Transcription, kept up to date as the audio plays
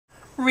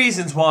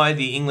Reasons why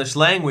the English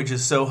language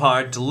is so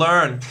hard to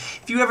learn.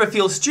 If you ever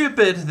feel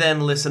stupid,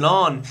 then listen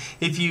on.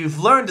 If you've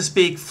learned to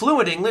speak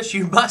fluent English,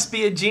 you must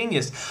be a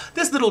genius.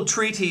 This little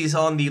treatise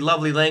on the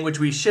lovely language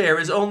we share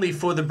is only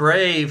for the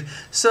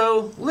brave,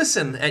 so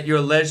listen at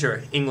your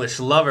leisure, English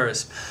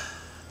lovers.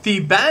 The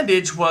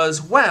bandage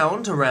was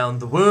wound around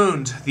the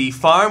wound. The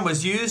farm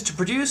was used to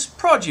produce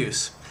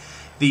produce.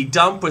 The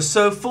dump was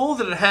so full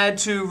that it had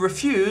to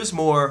refuse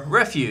more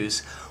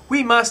refuse.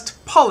 We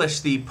must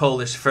polish the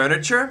Polish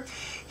furniture.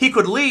 He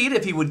could lead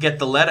if he would get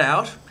the lead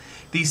out.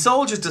 The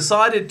soldiers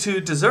decided to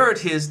desert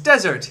his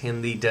desert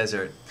in the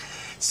desert.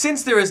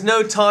 Since there is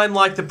no time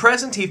like the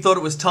present, he thought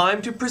it was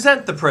time to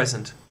present the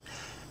present.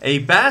 A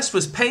bass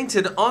was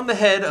painted on the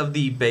head of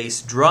the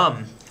bass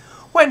drum.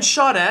 When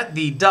shot at,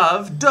 the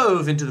dove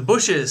dove into the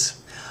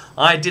bushes.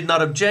 I did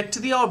not object to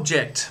the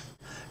object.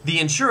 The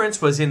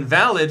insurance was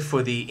invalid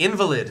for the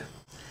invalid.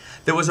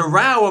 There was a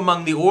row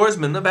among the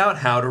oarsmen about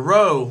how to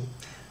row.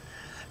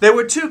 They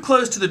were too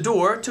close to the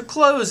door to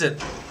close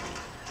it.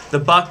 The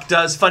buck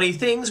does funny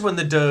things when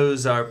the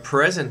does are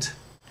present.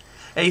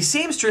 A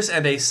seamstress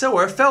and a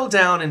sewer fell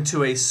down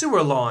into a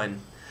sewer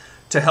line.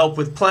 To help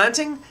with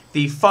planting,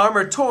 the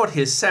farmer taught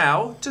his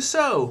sow to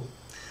sow.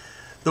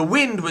 The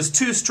wind was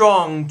too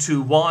strong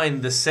to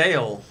wind the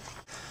sail.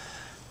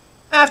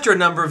 After a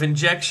number of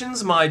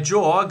injections, my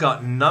jaw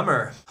got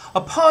number.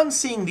 Upon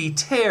seeing the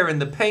tear in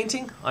the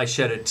painting, I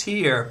shed a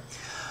tear.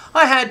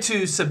 I had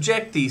to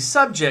subject the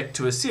subject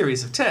to a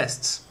series of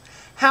tests.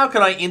 How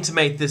could I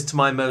intimate this to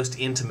my most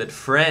intimate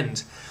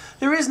friend?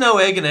 There is no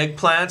egg and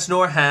eggplant,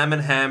 nor ham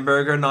and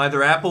hamburger,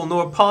 neither apple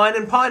nor pine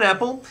and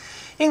pineapple.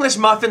 English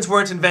muffins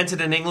weren't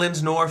invented in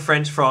England, nor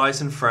French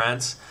fries in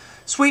France.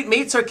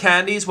 Sweetmeats are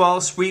candies,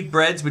 while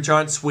sweetbreads which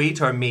aren't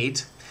sweet are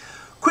meat.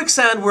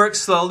 Quicksand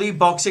works slowly,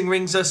 boxing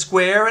rings are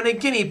square, and a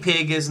guinea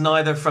pig is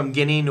neither from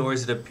Guinea nor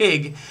is it a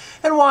pig.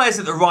 And why is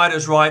it the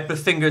writer's right, but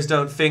fingers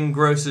don't fing,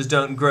 grocers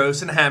don't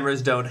gross, and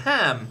hammers don't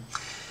ham?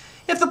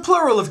 If the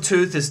plural of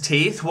tooth is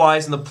teeth, why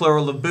isn't the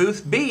plural of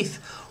booth beef?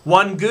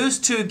 One goose,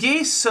 two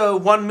geese, so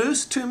one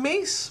moose, two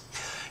meese?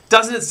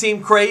 Doesn't it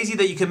seem crazy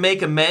that you can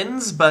make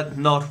amends, but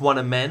not one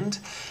amend?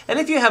 And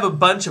if you have a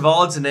bunch of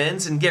odds and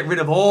ends and get rid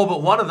of all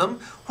but one of them,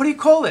 what do you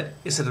call it?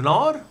 Is it an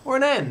odd or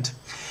an end?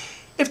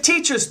 If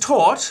teachers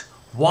taught,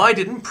 why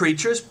didn't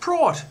preachers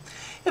praught?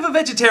 If a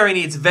vegetarian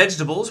eats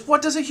vegetables,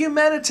 what does a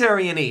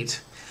humanitarian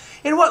eat?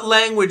 In what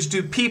language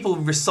do people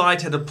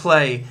recite at a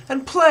play,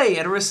 and play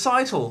at a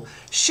recital,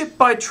 ship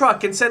by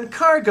truck and send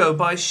cargo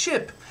by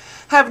ship,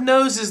 have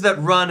noses that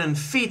run and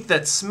feet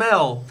that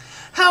smell?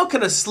 How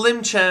can a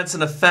slim chance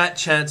and a fat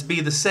chance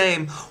be the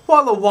same,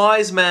 while a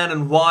wise man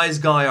and wise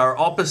guy are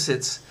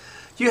opposites?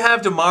 You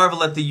have to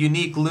marvel at the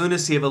unique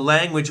lunacy of a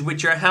language in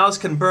which your house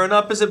can burn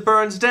up as it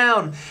burns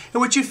down, in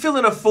which you fill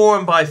in a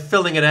form by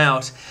filling it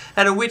out,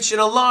 and in which an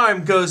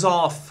alarm goes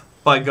off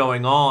by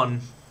going on.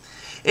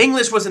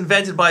 English was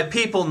invented by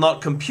people,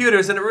 not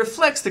computers, and it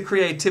reflects the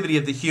creativity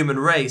of the human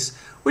race,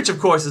 which of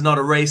course is not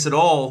a race at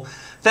all.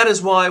 That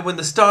is why when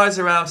the stars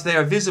are out, they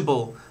are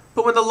visible,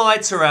 but when the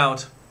lights are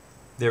out,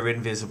 they're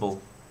invisible.